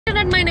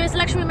everyone, my name is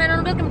Lakshmi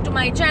Menon. Welcome to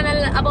my channel.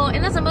 Now,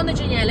 in this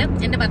video,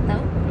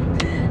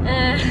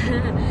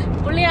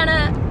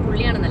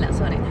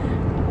 sorry.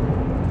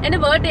 My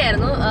birthday is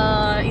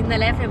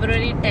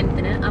February 10th.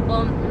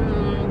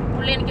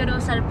 I have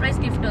a surprise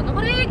gift. I have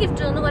a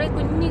gift. I have a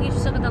cute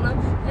gift.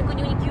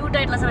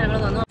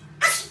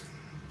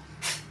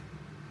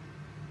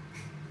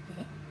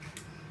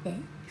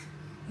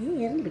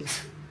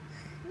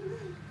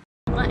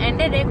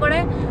 And I got a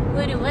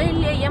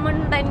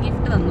one-time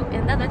gift. I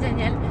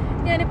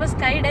have a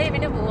Skydive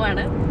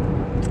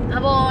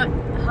about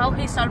how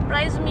he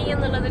surprised me in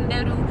the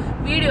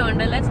video.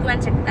 Let's go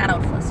and check that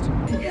out first.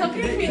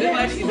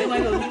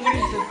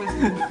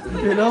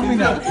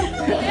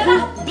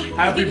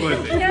 Happy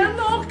birthday.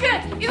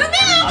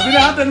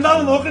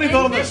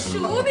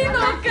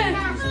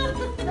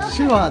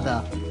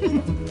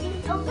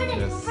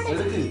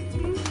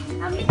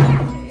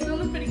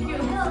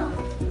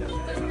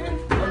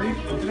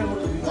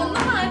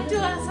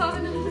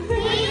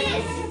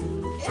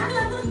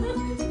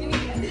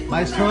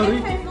 My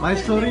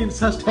story,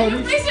 Insta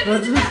story.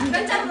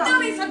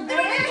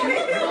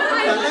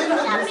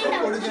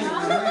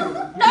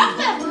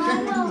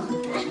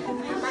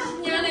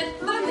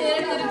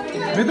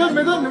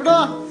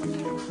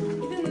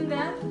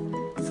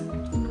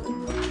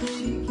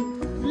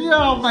 Menon,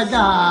 oh my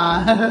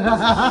God.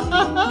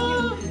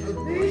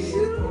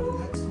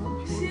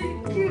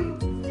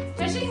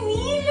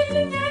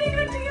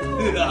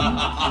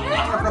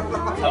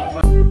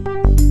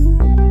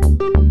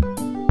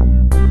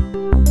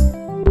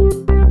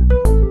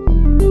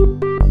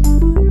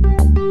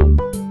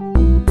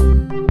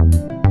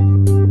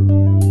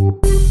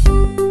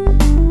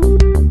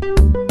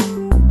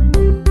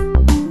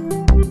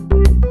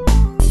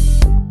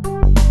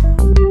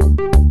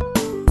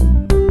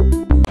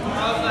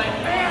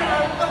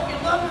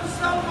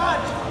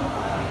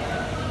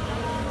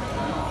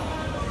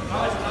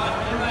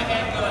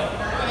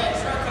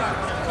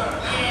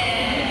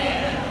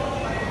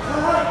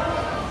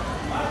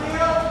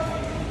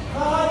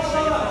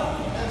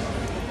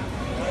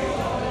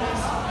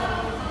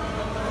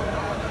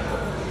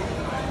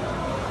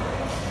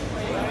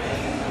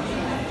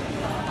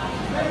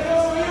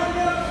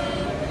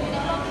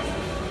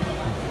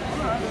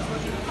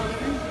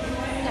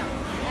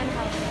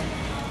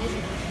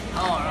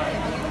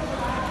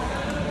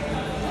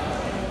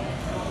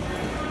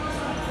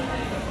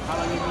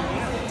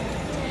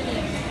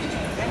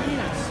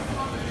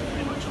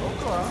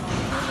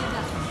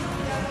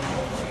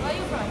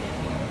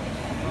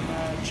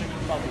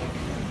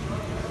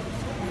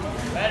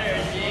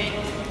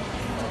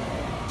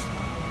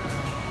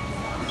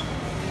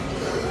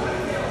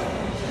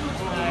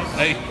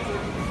 Hey.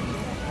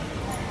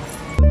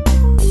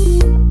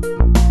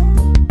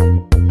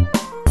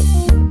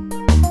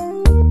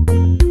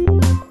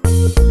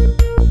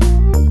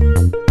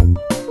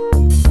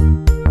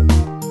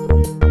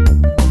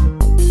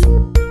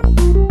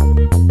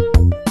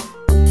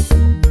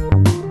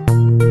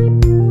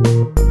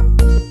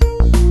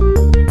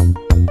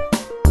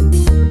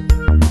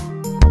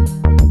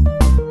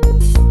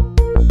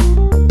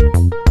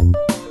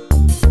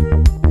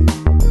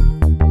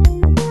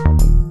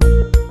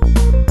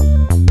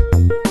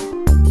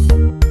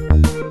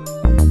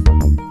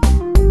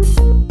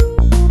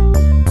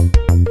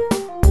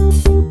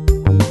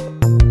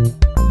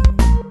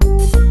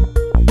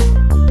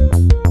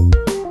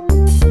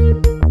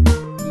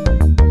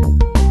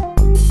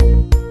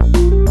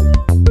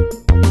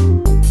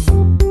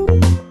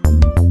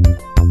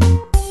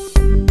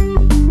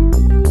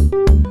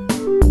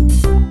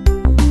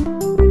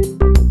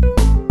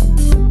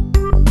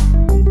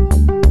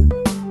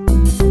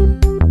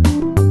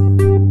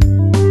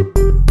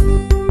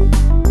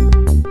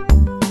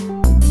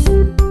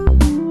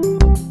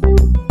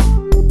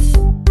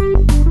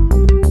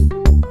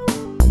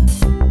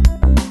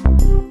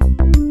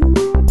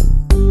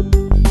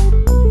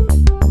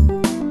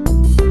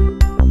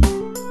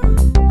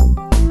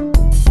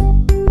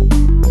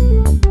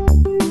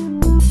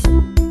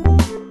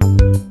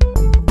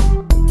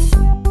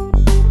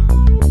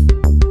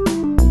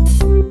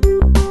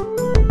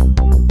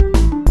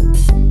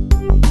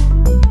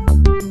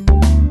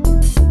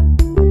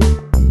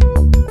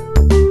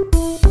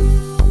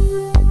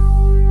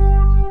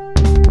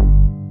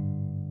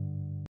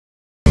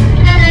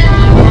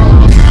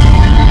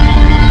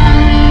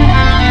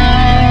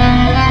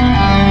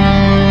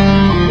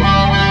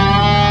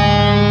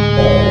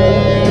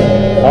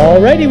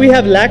 Alrighty, we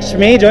have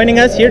Lakshmi joining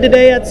us here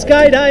today at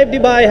Skydive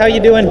Dubai. How you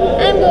doing?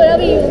 I'm good, how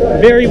are you?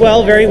 Very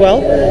well, very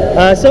well.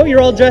 So you're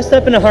all dressed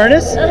up in a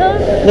harness.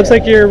 Looks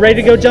like you're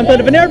ready to go jump out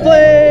of an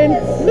airplane.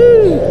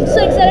 Woo! I'm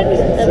so excited.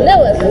 I'm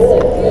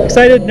nervous.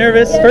 Excited,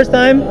 nervous, first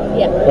time?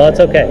 Yeah. Well, it's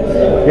okay.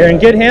 You're in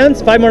good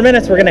hands. 5 more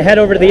minutes, we're going to head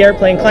over to the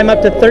airplane, climb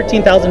up to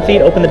 13,000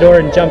 feet, open the door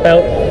and jump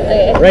out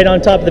right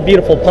on top of the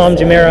beautiful Palm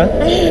Jumeirah.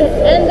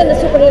 And then the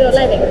superhero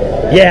landing.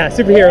 Yeah,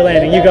 superhero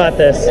landing. You got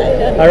this.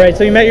 All right,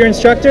 so you met your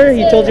instructor.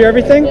 He told you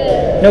everything?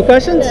 No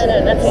questions?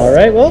 No, that's all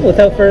right, well,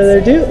 without further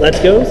ado, let's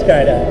go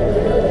skydive.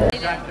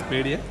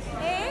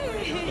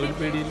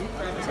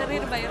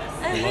 ചെറിയൊരു ഭയം.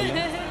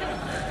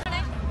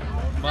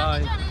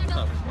 Bye.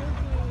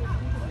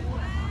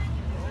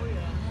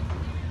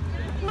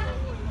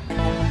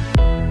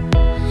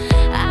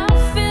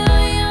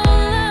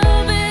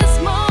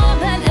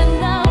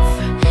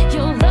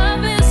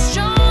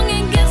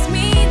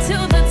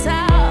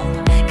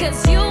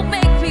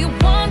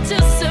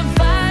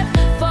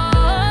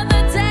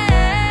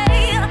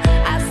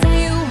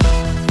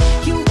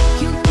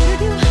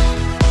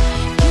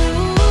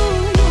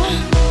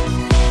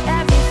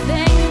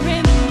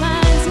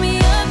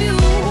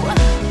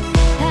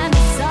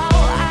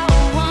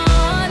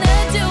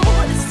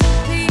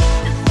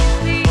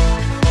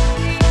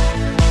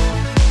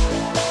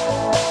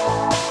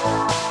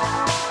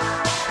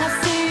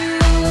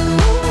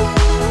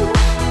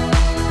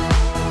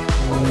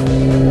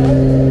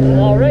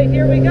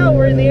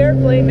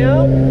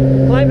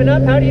 Climbing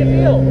up, how do you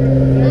feel?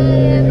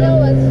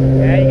 Nervous.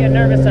 Yeah, you get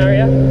nervous, are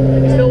you?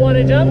 You still want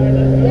to jump?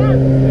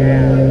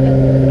 Yeah.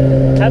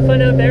 Have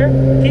fun out there.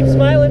 Keep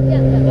smiling.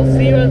 Yeah. We'll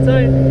see you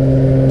outside.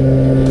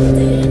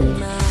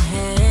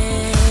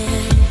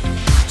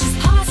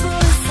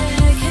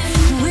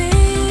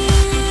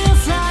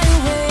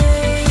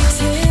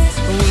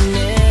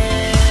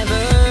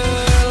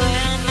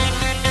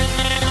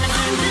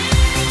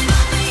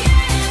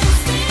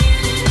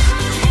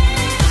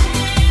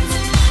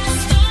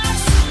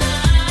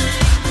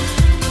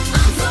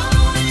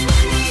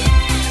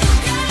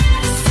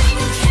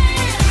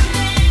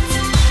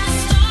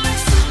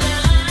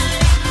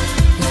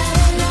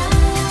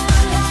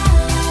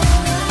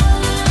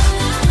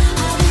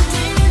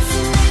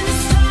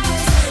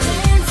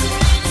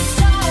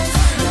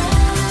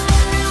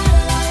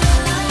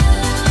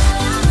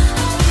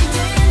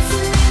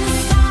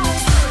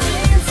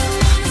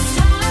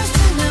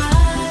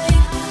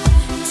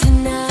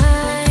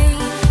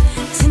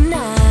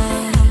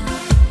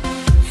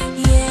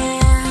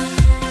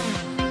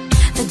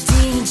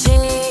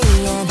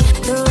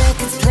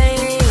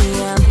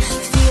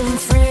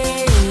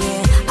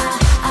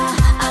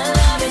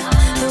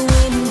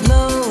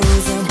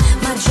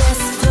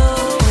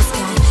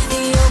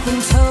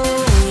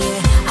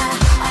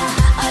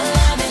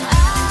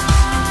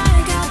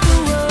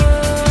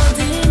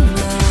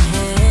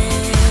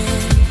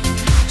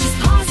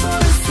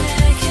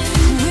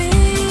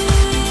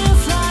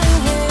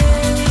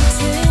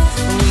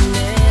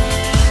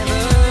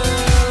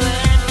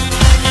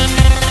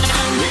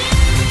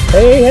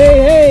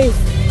 Hey!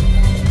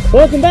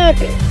 Welcome back!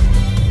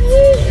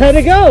 How'd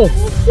it go?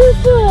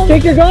 Super.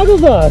 Take your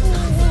goggles off!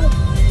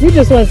 You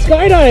just went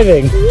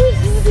skydiving! This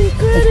is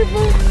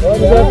incredible.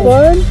 Was that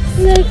fun?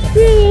 The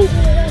experience.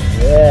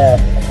 Yeah.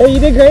 Hey, you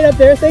did great up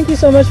there. Thank you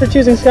so much for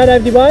choosing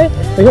Skydive Dubai.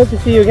 We hope to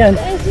see you again.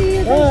 I see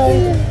you.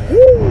 Bye!